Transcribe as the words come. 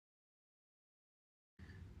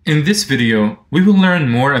In this video, we will learn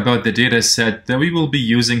more about the data set that we will be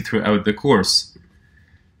using throughout the course.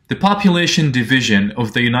 The Population Division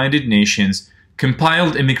of the United Nations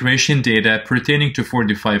compiled immigration data pertaining to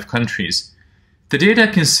 45 countries. The data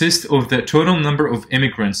consists of the total number of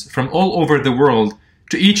immigrants from all over the world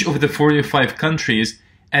to each of the 45 countries,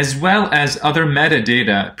 as well as other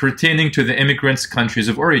metadata pertaining to the immigrants' countries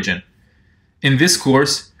of origin. In this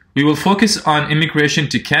course, we will focus on immigration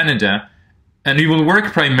to Canada, and we will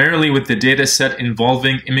work primarily with the data set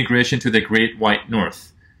involving immigration to the Great White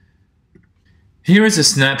North. Here is a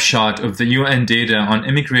snapshot of the UN data on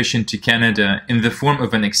immigration to Canada in the form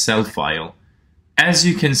of an Excel file. As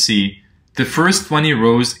you can see, the first 20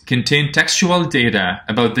 rows contain textual data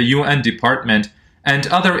about the UN department and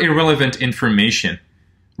other irrelevant information.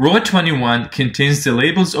 Row 21 contains the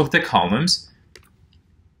labels of the columns.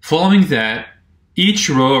 Following that, each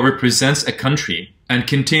row represents a country and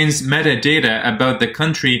contains metadata about the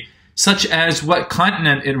country, such as what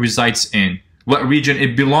continent it resides in, what region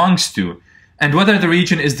it belongs to, and whether the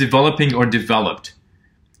region is developing or developed.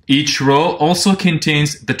 Each row also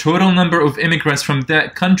contains the total number of immigrants from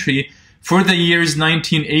that country for the years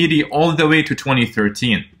 1980 all the way to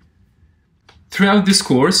 2013. Throughout this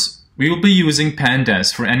course, we will be using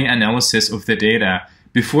pandas for any analysis of the data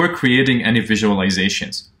before creating any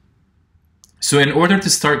visualizations. So in order to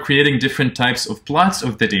start creating different types of plots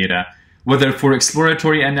of the data, whether for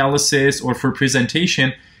exploratory analysis or for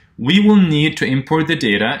presentation, we will need to import the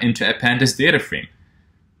data into a pandas data frame.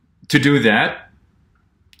 To do that,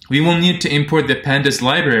 we will need to import the pandas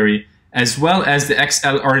library as well as the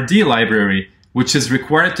XLRD library, which is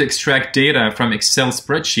required to extract data from Excel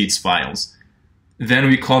spreadsheets files. Then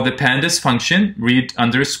we call the pandas function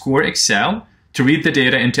read_Excel to read the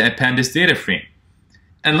data into a pandas data frame.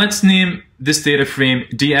 And let's name this data frame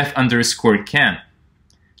df_can.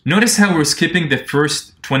 Notice how we're skipping the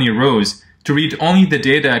first 20 rows to read only the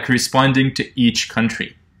data corresponding to each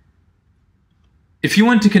country. If you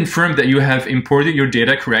want to confirm that you have imported your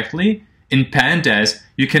data correctly, in pandas,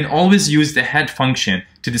 you can always use the head function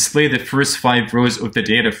to display the first 5 rows of the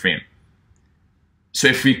data frame. So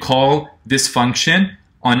if we call this function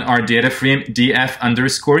on our data frame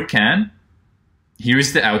df_can,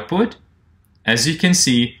 here's the output. As you can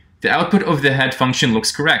see, the output of the head function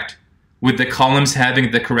looks correct, with the columns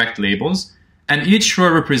having the correct labels, and each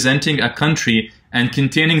row representing a country and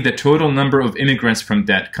containing the total number of immigrants from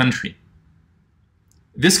that country.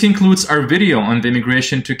 This concludes our video on the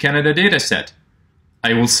Immigration to Canada dataset.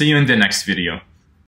 I will see you in the next video.